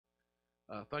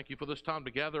Thank you for this time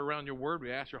to gather around your word.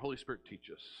 We ask your Holy Spirit teach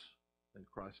us. In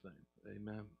Christ's name,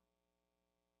 amen.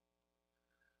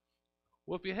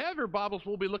 Well, if you have your Bibles,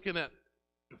 we'll be looking at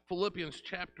Philippians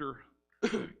chapter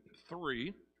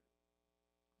 3.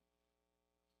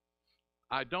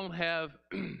 I don't have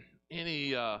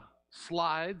any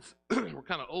slides. We're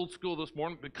kind of old school this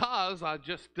morning because I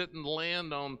just didn't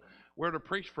land on where to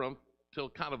preach from till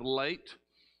kind of late.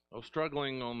 I was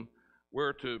struggling on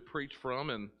where to preach from,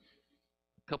 and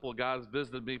a couple of guys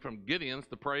visited me from Gideon's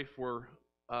to pray for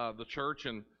the church,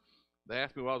 and they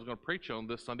asked me what I was going to preach on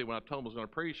this Sunday when I told them I was going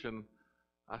to preach, and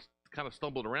I kind of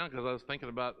stumbled around because I was thinking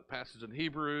about the passage in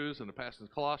Hebrews and the passage in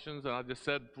Colossians, and I just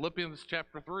said Philippians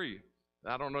chapter 3.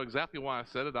 I don't know exactly why I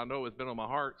said it. I know it's been on my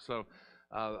heart, so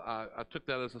I took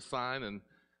that as a sign, and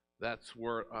that's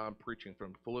where I'm preaching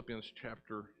from, Philippians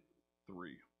chapter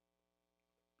 3.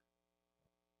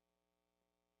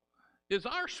 Is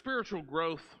our spiritual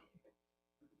growth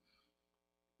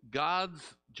God's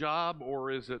job,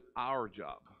 or is it our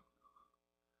job?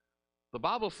 The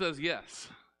Bible says yes.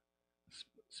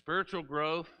 Spiritual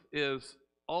growth is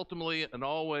ultimately and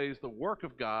always the work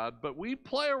of God, but we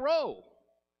play a role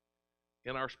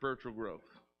in our spiritual growth.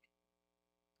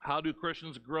 How do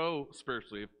Christians grow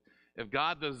spiritually? If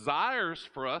God desires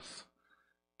for us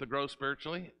to grow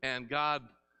spiritually and God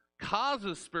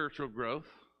causes spiritual growth,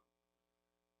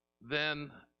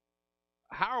 then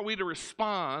how are we to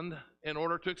respond in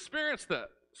order to experience that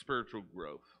spiritual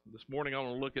growth? This morning I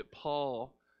want to look at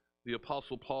Paul, the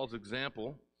Apostle Paul's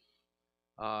example.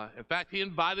 In fact, he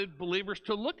invited believers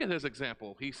to look at his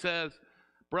example. He says,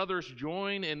 brothers,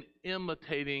 join in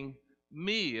imitating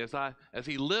me. As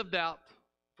he lived out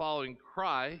following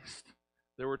Christ,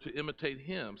 they were to imitate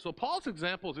him. So Paul's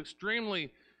example is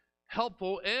extremely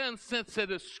helpful, and since it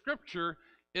is scripture,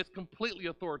 it's completely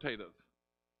authoritative.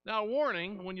 Now, a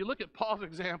warning, when you look at Paul's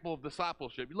example of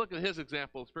discipleship, you look at his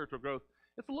example of spiritual growth,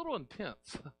 it's a little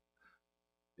intense.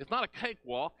 It's not a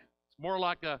cakewalk. It's more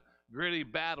like a gritty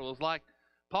battle. It's like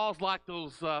Paul's like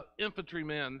those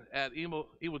infantrymen at Iwo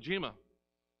Jima.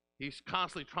 He's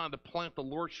constantly trying to plant the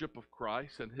lordship of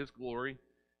Christ and his glory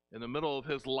in the middle of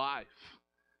his life.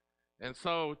 And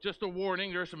so, just a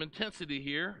warning, there's some intensity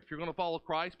here. If you're going to follow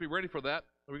Christ, be ready for that.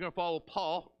 If you're going to follow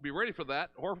Paul, be ready for that,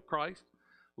 or Christ.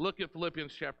 Look at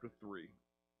Philippians chapter 3.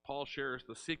 Paul shares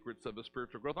the secrets of his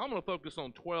spiritual growth. I'm going to focus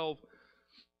on 12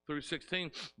 through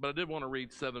 16, but I did want to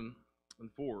read 7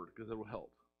 and forward because it will help.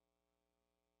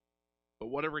 But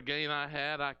whatever gain I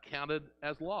had, I counted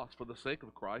as loss for the sake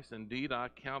of Christ. Indeed, I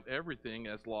count everything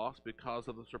as loss because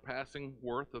of the surpassing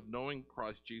worth of knowing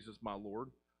Christ Jesus my Lord.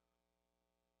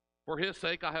 For his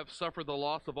sake I have suffered the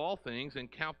loss of all things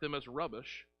and count them as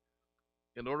rubbish,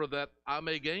 in order that I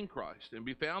may gain Christ and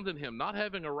be found in him, not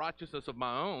having a righteousness of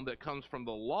my own that comes from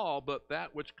the law, but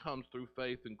that which comes through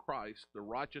faith in Christ, the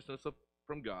righteousness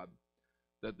from God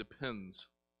that depends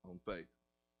on faith,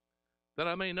 that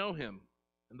I may know him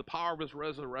and the power of his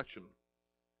resurrection,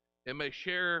 and may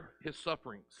share his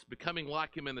sufferings, becoming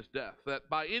like him in his death, that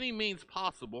by any means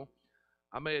possible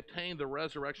I may attain the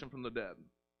resurrection from the dead.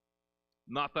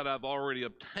 Not that I've already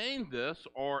obtained this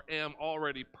or am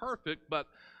already perfect, but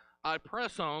I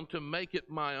press on to make it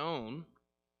my own,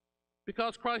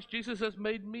 because Christ Jesus has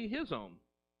made me his own.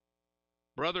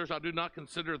 Brothers, I do not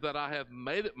consider that I have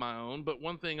made it my own, but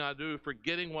one thing I do,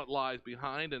 forgetting what lies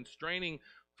behind and straining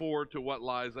forward to what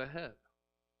lies ahead.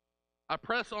 I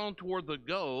press on toward the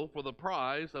goal for the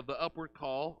prize of the upward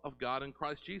call of God in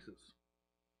Christ Jesus.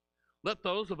 Let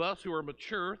those of us who are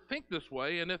mature think this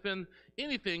way, and if in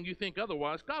anything you think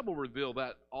otherwise, God will reveal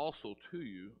that also to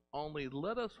you. Only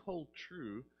let us hold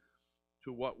true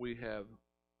to what we have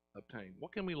obtained.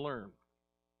 What can we learn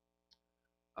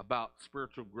about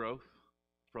spiritual growth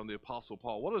from the Apostle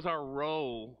Paul? What is our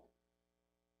role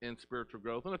in spiritual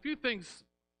growth? And a few things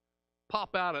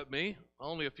pop out at me,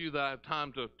 only a few that I have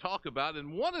time to talk about,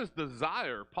 and one is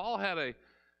desire. Paul had a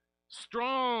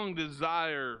strong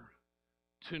desire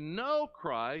to know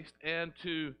Christ and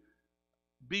to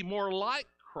be more like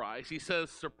Christ. He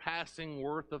says, surpassing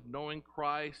worth of knowing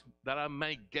Christ, that I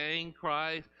may gain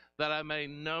Christ, that I may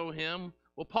know him.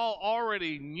 Well, Paul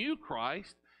already knew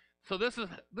Christ, so this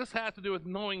has to do with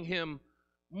knowing him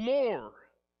more.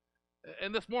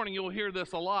 And this morning you'll hear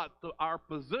this a lot. Our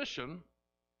position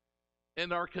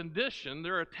and our condition,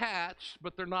 they're attached,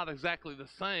 but they're not exactly the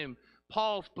same.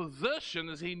 Paul's position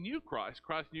is he knew Christ.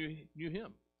 Christ knew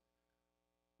him.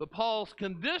 But Paul's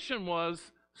condition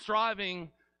was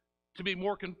striving to be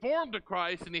more conformed to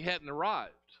Christ, and he hadn't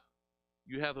arrived.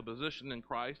 You have a position in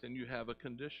Christ, and you have a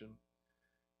condition.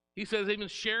 He says even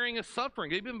sharing his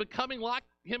suffering, even becoming like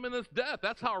him in his death.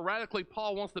 That's how radically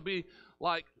Paul wants to be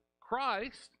like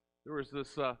Christ. There was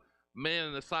this man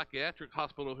in a psychiatric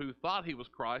hospital who thought he was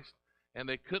Christ, and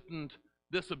they couldn't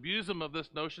disabuse him of this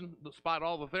notion despite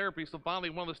all the therapy. So finally,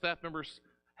 one of the staff members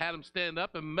had him stand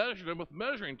up and measured him with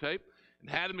measuring tape and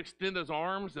had him extend his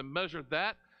arms and measured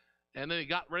that. And then he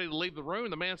got ready to leave the room.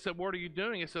 The man said, "What are you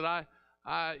doing?" He said,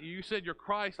 you said you're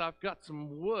Christ. I've got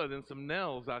some wood and some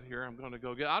nails out here. I'm going to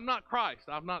go get. I'm not Christ.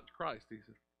 I'm not Christ, he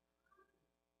said.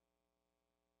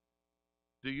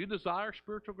 Do you desire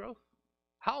spiritual growth?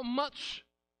 How much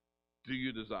do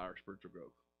you desire spiritual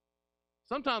growth?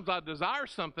 Sometimes I desire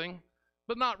something,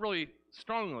 but not really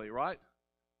strongly, right?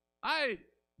 I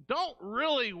don't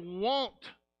really want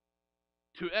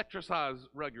to exercise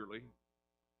regularly,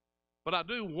 but I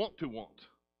do want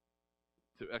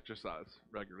to exercise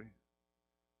regularly.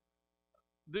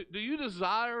 Do you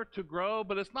desire to grow,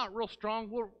 but it's not real strong?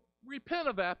 Well, repent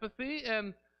of apathy,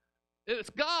 and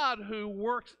it's God who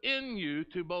works in you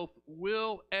to both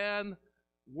will and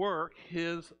work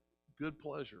his good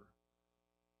pleasure.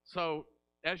 So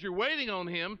as you're waiting on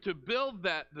him to build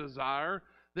that desire,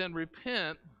 then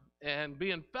repent and be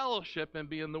in fellowship and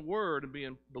be in the Word and be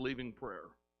in believing prayer.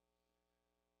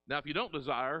 Now, if you don't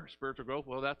desire spiritual growth,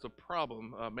 well, that's a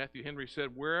problem. Matthew Henry said,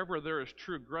 wherever there is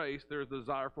true grace, there is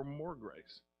desire for more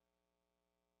grace.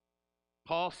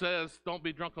 Paul says, don't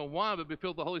be drunk on wine, but be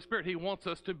filled with the Holy Spirit. He wants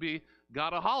us to be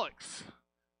Godaholics.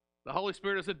 The Holy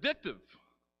Spirit is addictive.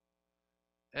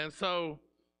 And so,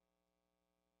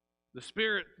 the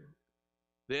Spirit,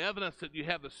 the evidence that you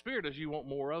have the Spirit is you want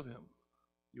more of Him.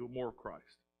 You want more of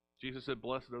Christ. Jesus said,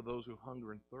 blessed are those who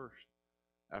hunger and thirst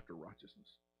after righteousness.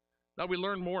 Now we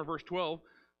learn more in verse 12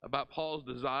 about Paul's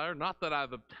desire. Not that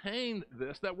I've obtained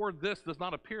this. That word this does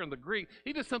not appear in the Greek.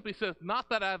 He just simply says, not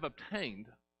that I've obtained.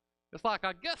 It's like,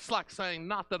 I guess, like saying,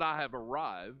 not that I have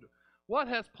arrived. What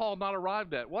has Paul not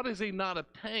arrived at? What has he not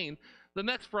obtained? The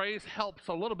next phrase helps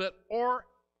a little bit, or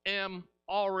am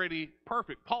already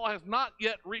perfect. Paul has not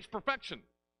yet reached perfection.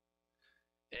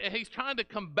 He's trying to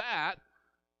combat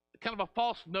kind of a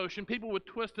false notion. People would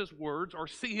twist his words or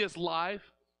see his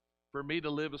life, for me to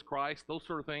live as Christ, those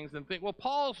sort of things, and think, well,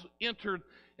 Paul's entered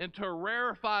into a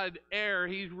rarefied air.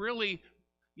 He's really,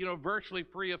 virtually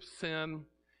free of sin.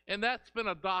 And that's been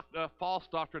a false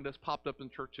doctrine that's popped up in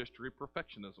church history,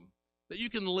 perfectionism. That you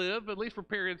can live, at least for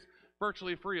periods,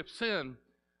 virtually free of sin,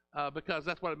 because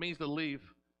that's what it means to leave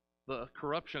the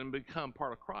corruption and become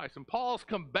part of Christ. And Paul's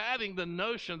combating the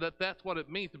notion that that's what it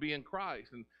means to be in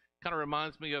Christ. And kind of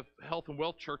reminds me of health and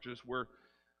wealth churches where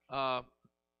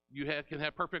you can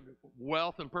have perfect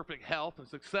wealth and perfect health and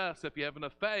success if you have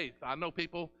enough faith. I know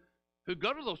people who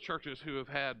go to those churches who have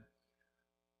had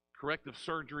corrective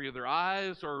surgery of their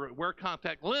eyes or wear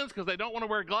contact lens because they don't want to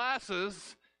wear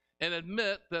glasses and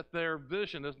admit that their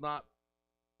vision is not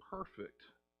perfect.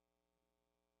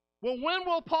 Well, when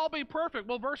will Paul be perfect?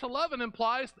 Well, verse 11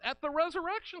 implies at the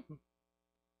resurrection.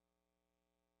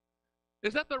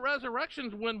 Is that the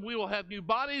resurrection when we will have new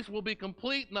bodies, we'll be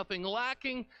complete, nothing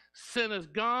lacking, sin is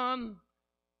gone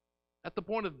at the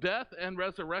point of death and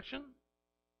resurrection?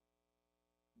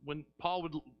 When Paul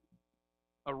would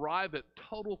arrive at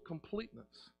total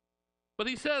completeness. But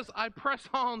he says, I press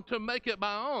on to make it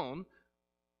my own.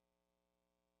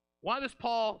 Why does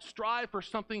Paul strive for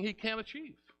something he can't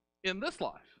achieve in this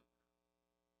life?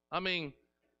 I mean,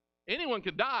 anyone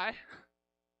could die.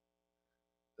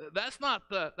 That's not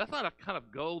a kind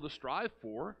of goal to strive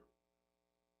for.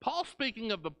 Paul's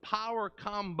speaking of the power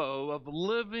combo of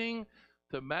living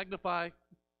to magnify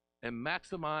and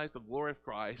maximize the glory of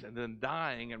Christ and then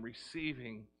dying and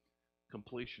receiving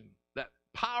completion. That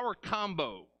power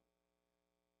combo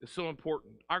is so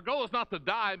important. Our goal is not to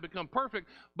die and become perfect,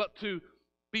 but to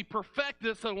be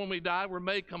perfected so when we die, we're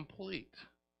made complete.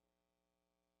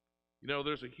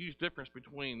 There's a huge difference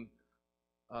between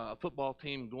a football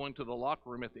team going to the locker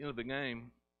room at the end of the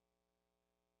game,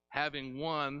 having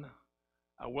won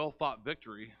a well-fought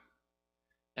victory,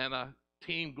 and a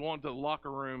team going to the locker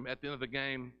room at the end of the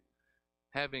game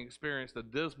having experienced a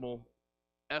dismal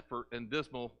effort and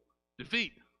dismal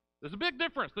defeat. There's a big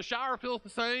difference. The shower feels the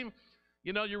same.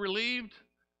 You're relieved,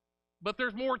 but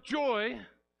there's more joy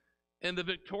in the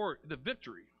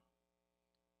victory.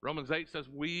 Romans 8 says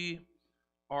we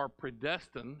are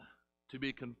predestined to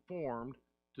be conformed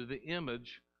to the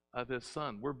image of his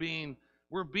Son. We're being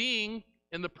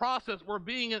in the process, we're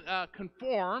being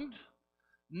conformed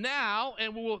now,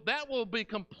 and that will be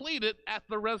completed at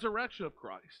the resurrection of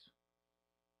Christ.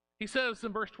 He says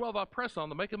in verse 12, I press on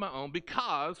to make it my own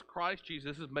because Christ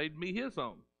Jesus has made me his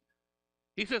own.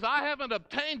 He says, I haven't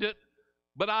obtained it,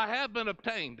 but I have been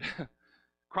obtained.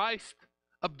 Christ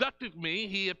abducted me,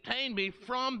 he obtained me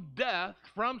from death,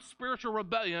 from spiritual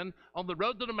rebellion on the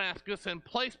road to Damascus, and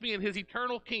placed me in his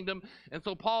eternal kingdom. And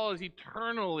so Paul is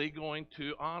eternally going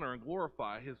to honor and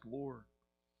glorify his Lord.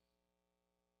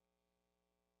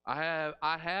 I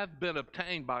have been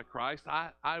obtained by Christ.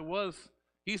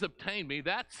 He's obtained me.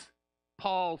 That's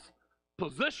Paul's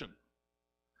position.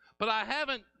 But I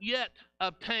haven't yet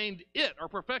obtained it, or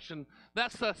perfection.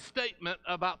 That's a statement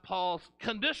about Paul's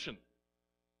condition.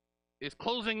 Is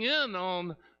closing in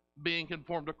on being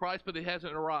conformed to Christ, but he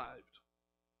hasn't arrived.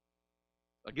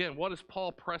 Again, what is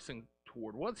Paul pressing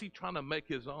toward? What is he trying to make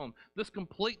his own? This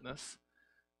completeness,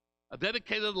 a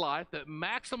dedicated life that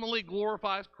maximally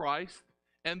glorifies Christ,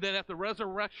 and then at the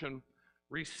resurrection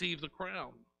receives a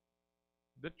crown.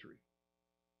 Victory.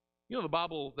 You know, the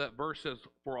Bible, that verse says,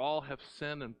 for all have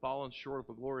sinned and fallen short of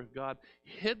the glory of God.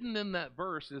 Hidden in that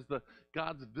verse is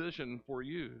God's vision for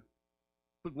you.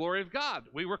 The glory of God.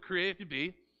 We were created to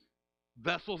be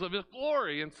vessels of his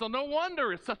glory. And so no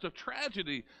wonder it's such a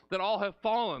tragedy that all have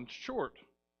fallen short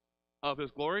of his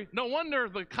glory. No wonder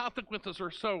the consequences are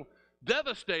so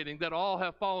devastating that all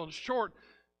have fallen short.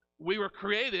 We were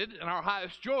created, and our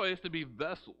highest joy is to be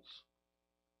vessels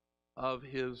of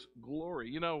his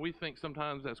glory. You know, we think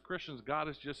sometimes as Christians, God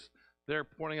is just there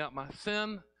pointing out my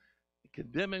sin,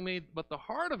 condemning me. But the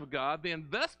heart of God, the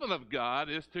investment of God,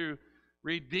 is to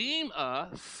redeem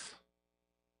us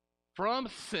from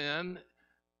sin,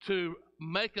 to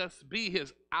make us be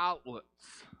his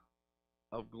outlets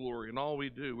of glory. And all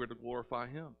we do, we're to glorify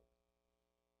him.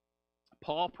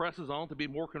 Paul presses on to be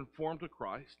more conformed to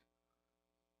Christ.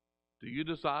 Do you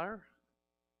desire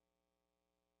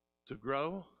to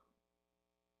grow?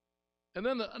 And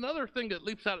then another thing that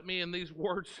leaps out at me in these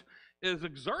words is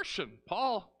exertion.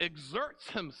 Paul exerts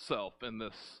himself in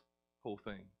this whole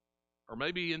thing. Or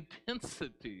maybe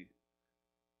intensity.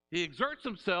 He exerts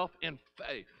himself in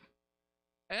faith.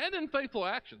 And in faithful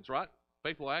actions, right?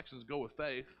 Faithful actions go with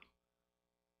faith.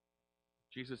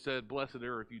 Jesus said, blessed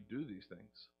are if you do these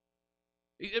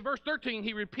things. In verse 13,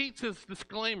 he repeats his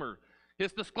disclaimer.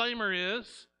 His disclaimer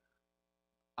is,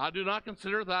 I do not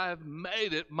consider that I have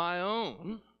made it my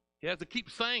own. He has to keep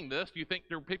saying this. Do you think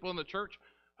there were people in the church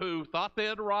who thought they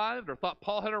had arrived, or thought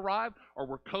Paul had arrived, or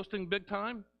were coasting big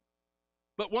time?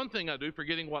 But one thing I do,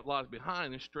 forgetting what lies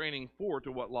behind and straining forward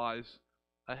to what lies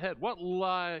ahead. What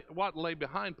lay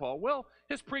behind Paul? Well,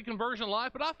 his pre-conversion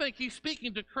life, but I think he's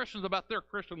speaking to Christians about their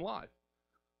Christian life.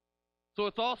 So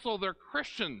it's also their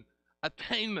Christian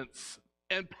attainments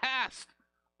and past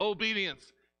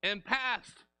obedience and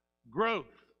past growth.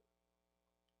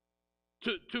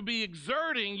 To be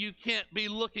exerting, you can't be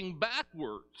looking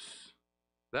backwards.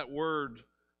 That word,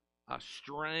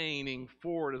 straining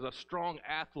forward, is a strong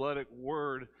athletic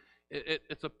word.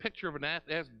 It's a picture of an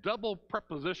athlete. It has double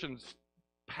prepositions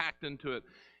packed into it.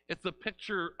 It's a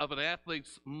picture of an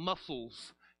athlete's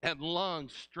muscles and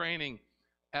lungs straining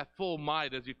at full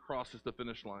might as he crosses the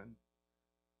finish line.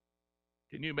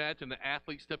 Can you imagine the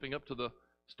athlete stepping up to the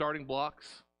starting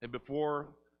blocks, and before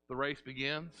the race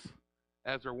begins,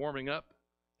 as they're warming up,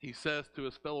 he says to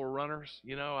his fellow runners,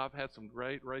 you know, I've had some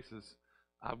great races.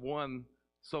 I've won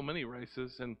so many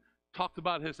races, and talked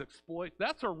about his exploit.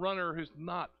 That's a runner who's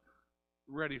not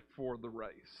ready for the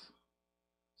race.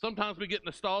 Sometimes we get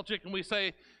nostalgic and we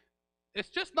say, it's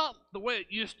just not the way it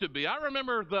used to be. I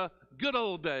remember the good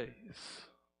old days.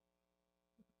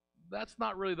 That's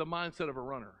not really the mindset of a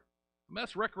runner. I mean,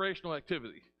 that's recreational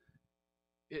activity.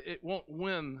 It won't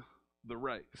win the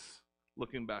race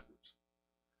looking backwards.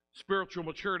 Spiritual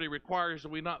maturity requires that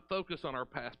we not focus on our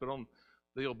past, but on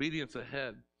the obedience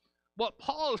ahead. What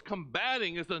Paul is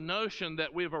combating is the notion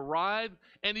that we've arrived,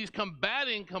 and he's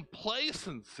combating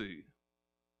complacency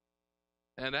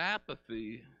and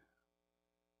apathy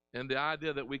and the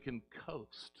idea that we can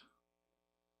coast.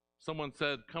 Someone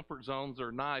said comfort zones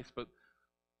are nice, but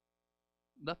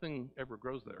nothing ever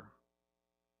grows there.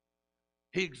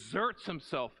 He exerts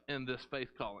himself in this faith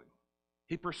calling.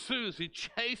 He pursues, he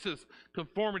chases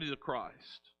conformity to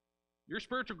Christ. Your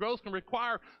spiritual growth can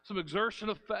require some exertion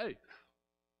of faith.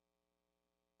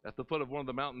 At the foot of one of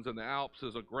the mountains in the Alps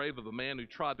is a grave of a man who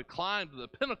tried to climb to the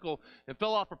pinnacle and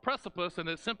fell off a precipice, and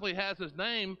it simply has his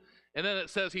name, and then it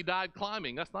says he died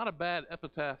climbing. That's not a bad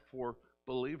epitaph for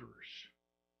believers.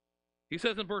 He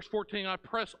says in verse 14, I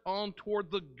press on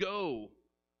toward the goal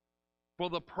for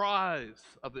the prize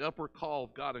of the upward call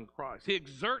of God in Christ. He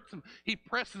exerts him. He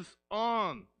presses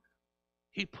on.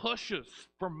 He pushes.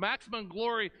 For maximum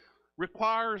glory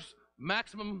requires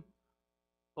maximum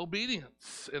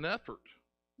obedience and effort.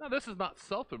 Now, this is not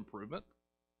self-improvement.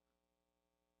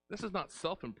 This is not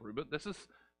self-improvement. This is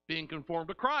being conformed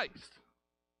to Christ.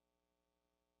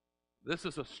 This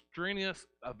is a strenuous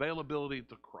availability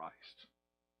to Christ.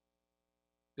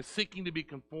 It's seeking to be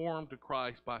conformed to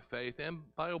Christ by faith and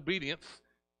by obedience.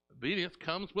 Obedience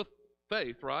comes with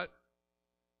faith, right?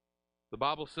 The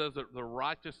Bible says that the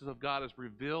righteousness of God is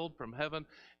revealed from heaven,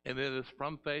 and it is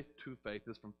from faith to faith.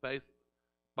 It's from faith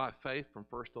by faith from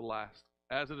first to last.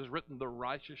 As it is written, the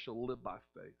righteous shall live by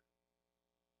faith.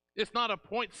 It's not a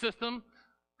point system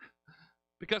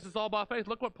because it's all by faith.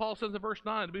 Look what Paul says in verse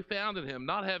 9, to be found in him,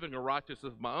 not having a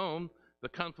righteousness of my own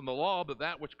that comes from the law, but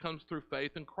that which comes through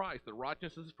faith in Christ. The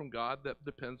righteousness is from God that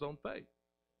depends on faith.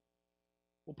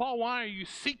 Well, Paul, why are you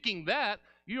seeking that?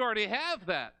 You already have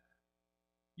that.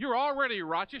 You're already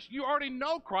righteous. You already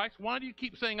know Christ. Why do you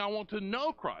keep saying, I want to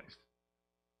know Christ?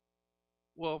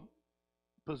 Well,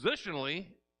 positionally,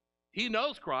 he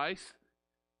knows Christ,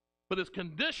 but his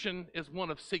condition is one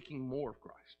of seeking more of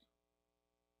Christ.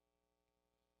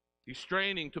 He's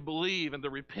straining to believe and to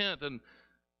repent and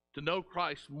to know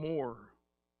Christ more.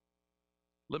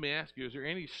 Let me ask you, is there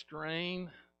any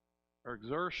strain or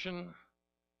exertion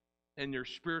in your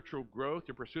spiritual growth,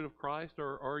 your pursuit of Christ,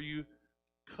 or are you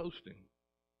coasting?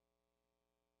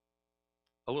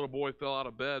 A little boy fell out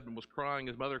of bed and was crying.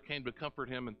 His mother came to comfort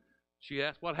him, and she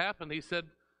asked, what happened? He said,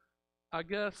 I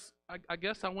guess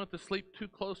I went to sleep too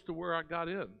close to where I got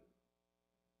in.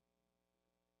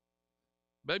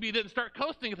 Maybe you didn't start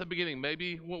coasting at the beginning.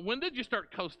 Maybe, when did you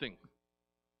start coasting?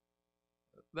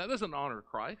 That doesn't honor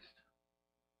Christ.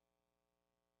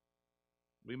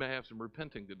 We may have some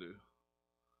repenting to do.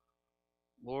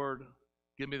 Lord,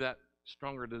 give me that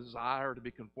stronger desire to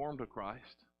be conformed to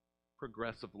Christ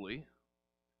progressively.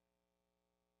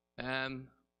 And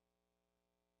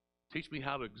teach me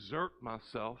how to exert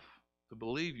myself to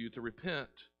believe you, to repent,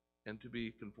 and to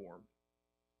be conformed.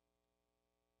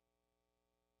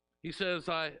 He says,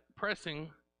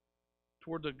 pressing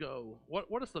toward the goal.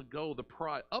 What is the goal, the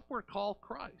prize? Upward call,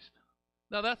 Christ.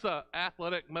 Now that's an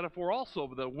athletic metaphor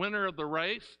also. The winner of the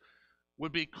race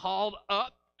would be called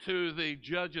up to the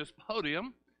judge's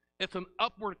podium. It's an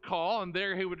upward call, and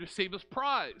there he would receive his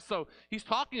prize. So he's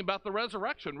talking about the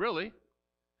resurrection, really.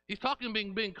 He's talking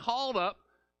about being called up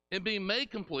and being made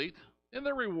complete, and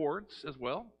their rewards as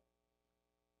well.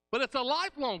 But it's a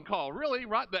lifelong call, really,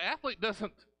 right? The athlete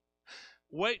doesn't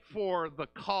wait for the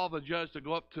call of the judge to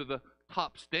go up to the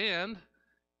top stand.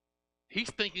 He's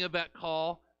thinking of that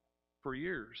call for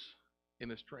years in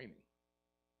his training.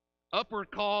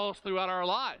 Upward calls throughout our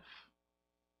life.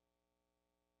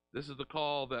 This is the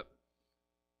call that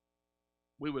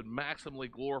we would maximally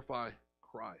glorify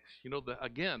Christ. You know,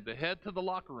 again, to head to the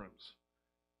locker rooms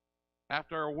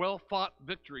after a well-fought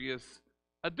victory is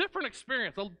a different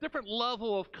experience, a different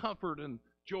level of comfort and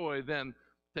joy than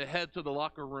to head to the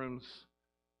locker rooms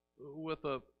with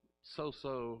a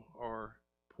so-so or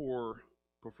poor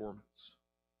performance.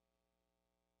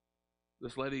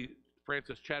 This lady,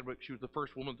 Frances Chadwick, she was the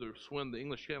first woman to swim the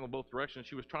English Channel both directions.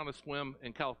 She was trying to swim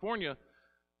in California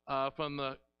from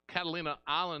the Catalina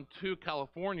Island to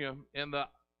California, and the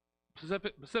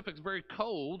Pacific's very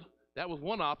cold. That was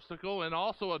one obstacle, and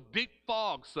also a deep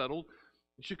fog settled.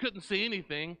 She couldn't see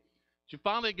anything. She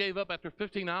finally gave up after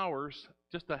 15 hours,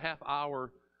 just a half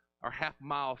hour or half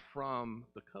mile from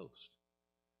the coast.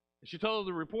 And she told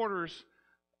the reporters,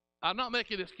 I'm not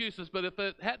making excuses, but if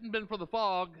it hadn't been for the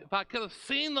fog, if I could have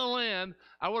seen the land,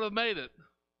 I would have made it.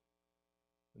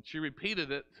 And she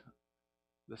repeated it,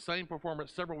 the same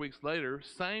performance several weeks later,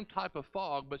 same type of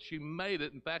fog, but she made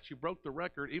it. In fact, she broke the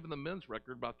record, even the men's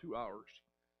record, by 2 hours,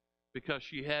 because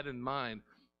she had in mind,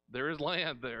 there is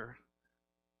land there.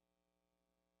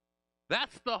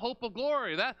 That's the hope of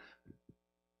glory.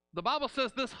 The Bible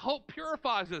says this hope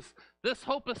purifies us. This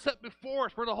hope is set before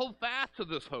us. We're to hold fast to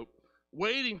this hope,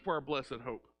 waiting for our blessed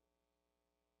hope.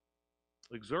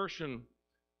 Exertion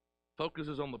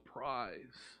focuses on the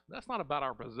prize. That's not about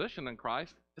our position in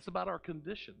Christ. It's about our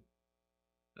condition.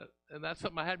 And that's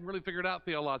something I hadn't really figured out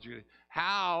theologically.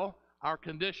 How our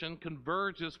condition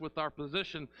converges with our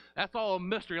position. That's all a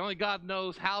mystery. Only God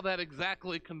knows how that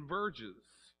exactly converges.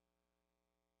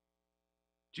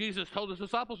 Jesus told his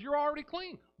disciples, you're already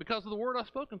clean because of the word I've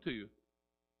spoken to you.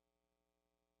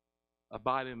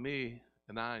 Abide in me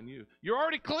and I in you. You're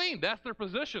already clean. That's their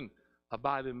position.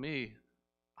 Abide in me.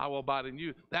 I will abide in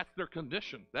you. That's their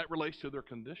condition. That relates to their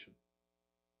condition.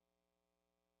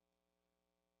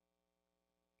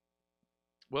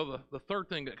 Well, the third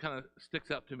thing that kind of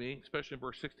sticks out to me, especially in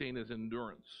verse 16, is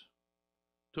endurance.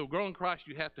 To grow in Christ,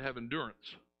 you have to have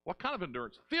endurance. What kind of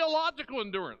endurance? Theological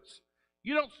endurance.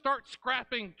 You don't start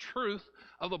scrapping truth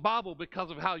of the Bible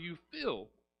because of how you feel.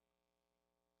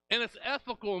 And it's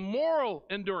ethical and moral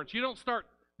endurance. You don't start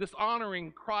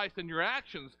dishonoring Christ in your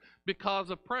actions because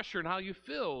of pressure and how you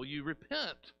feel. You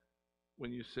repent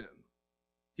when you sin.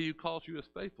 He who calls you is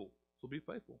faithful, so be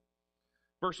faithful.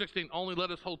 Verse 16, only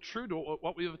let us hold true to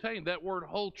what we have attained. That word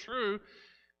hold true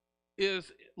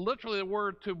is literally the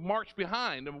word to march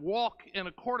behind and walk in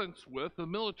accordance with, the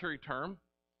military term.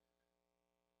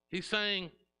 He's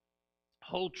saying,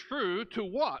 hold true to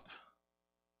what?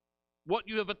 What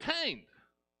you have attained.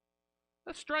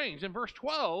 That's strange. In verse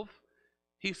 12,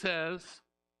 he says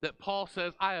that Paul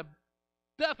says, I have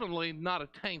definitely not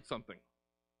attained something.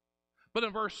 But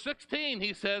in verse 16,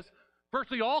 he says,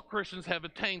 virtually all Christians have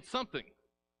attained something.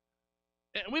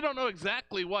 And we don't know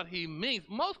exactly what he means.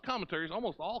 Most commentaries,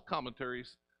 almost all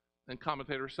commentaries and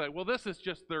commentators say, well, this is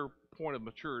just their point of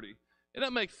maturity. And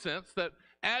that makes sense that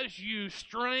as you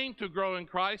strain to grow in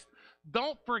Christ,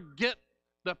 don't forget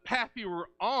the path you were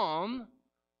on.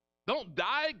 Don't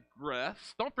digress.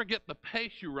 Don't forget the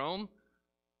pace you were on,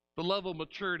 the level of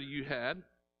maturity you had.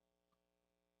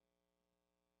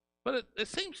 But it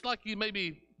seems like you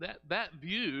maybe that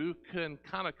view can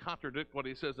kind of contradict what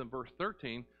he says in verse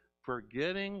 13,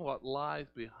 forgetting what lies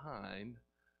behind,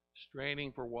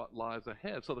 straining for what lies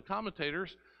ahead. So the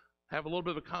commentators have a little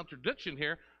bit of a contradiction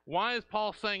here. Why is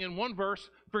Paul saying in one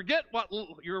verse, forget what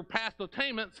your past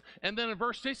attainments, and then in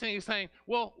verse 16 he's saying,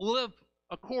 well, live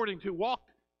according to, walk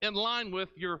in line with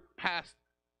your past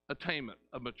attainment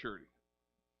of maturity.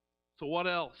 So what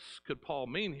else could Paul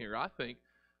mean here? I think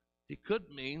he could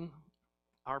mean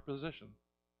our position.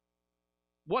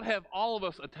 What have all of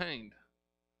us attained?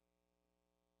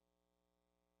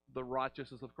 The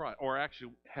righteousness of Christ, or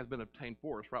actually has been obtained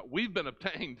for us, right? We've been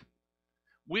obtained.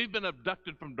 We've been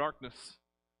abducted from darkness,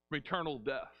 from eternal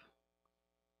death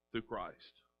through Christ.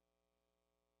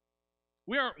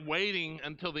 We aren't waiting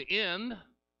until the end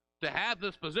to have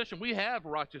this position. We have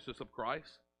righteousness of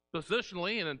Christ.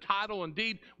 Positionally and in title,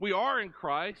 indeed, we are in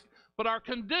Christ, but our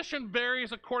condition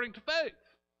varies according to faith.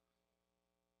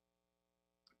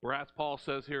 Perhaps Paul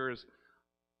says here is,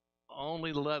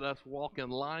 only let us walk in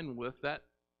line with that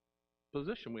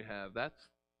position we have. That's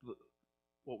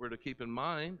what we're to keep in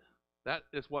mind. That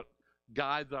is what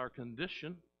guides our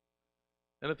condition.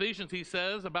 In Ephesians, he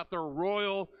says about the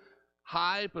royal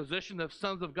high position of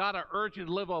sons of God, I urge you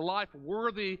to live a life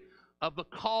worthy of the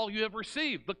call you have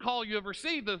received. The call you have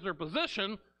received is their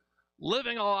position.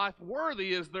 Living a life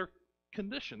worthy is their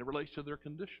condition. It relates to their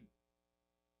condition.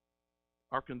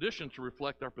 Our condition to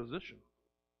reflect our position.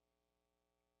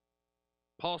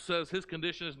 Paul says his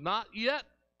condition is not yet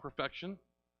perfection.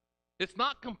 It's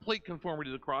not complete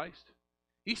conformity to Christ.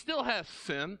 He still has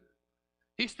sin.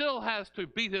 He still has to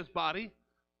beat his body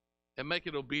and make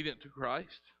it obedient to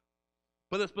Christ.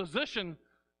 But his position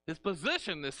is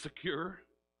secure.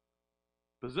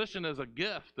 Position is a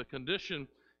gift. The condition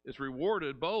is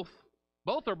rewarded. Both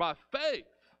are by faith.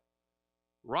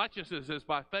 Righteousness is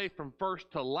by faith from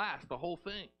first to last, the whole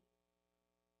thing.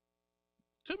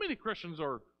 Too many Christians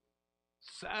are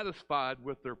satisfied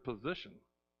with their position.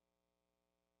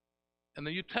 And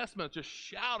the New Testament is just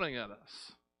shouting at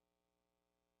us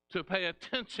to pay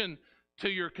attention to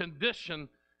your condition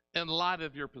in light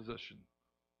of your position.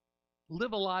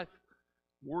 Live a life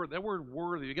worthy. That word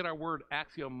worthy, you get our word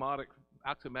axiomatic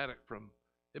from.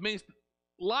 It means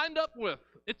lined up with.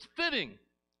 It's fitting.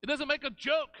 It doesn't make a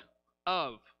joke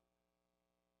of.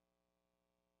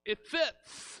 It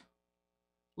fits.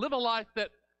 Live a life that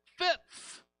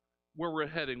fits where we're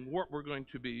heading, what we're going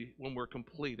to be when we're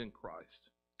complete in Christ.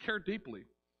 Care deeply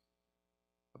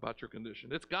about your condition.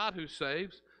 It's God who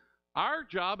saves. Our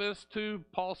job is to,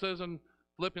 Paul says in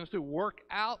Philippians, to work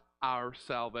out our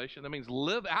salvation. That means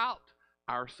live out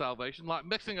our salvation. Like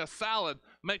mixing a salad,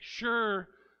 make sure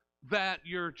that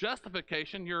your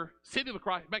justification, your seating of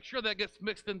Christ, make sure that gets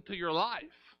mixed into your life.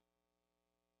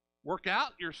 Work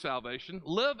out your salvation.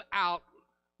 Live out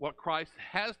what Christ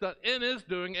has done and is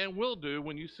doing and will do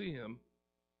when you see him.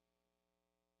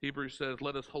 Hebrews says,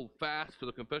 let us hold fast to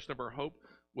the confession of our hope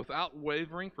without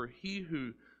wavering, for he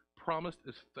who promised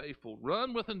is faithful.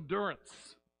 Run with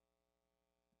endurance,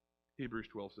 Hebrews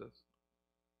 12 says.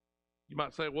 You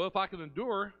might say, well, if I could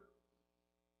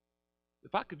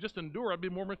just endure, I'd be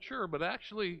more mature. But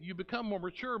actually, you become more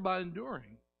mature by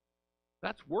enduring.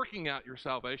 That's working out your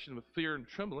salvation with fear and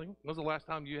trembling. When was the last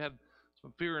time you had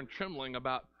some fear and trembling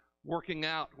about working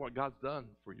out what God's done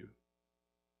for you?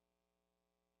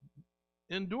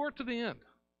 Endure to the end.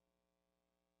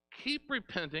 Keep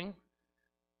repenting.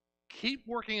 Keep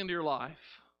working into your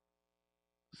life.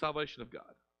 Salvation of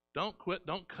God. Don't quit.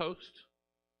 Don't coast.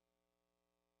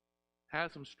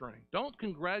 Have some strength. Don't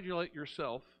congratulate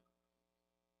yourself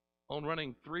on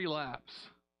running 3 laps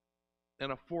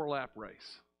in a 4-lap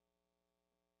race.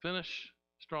 Finish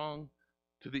strong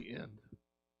to the end.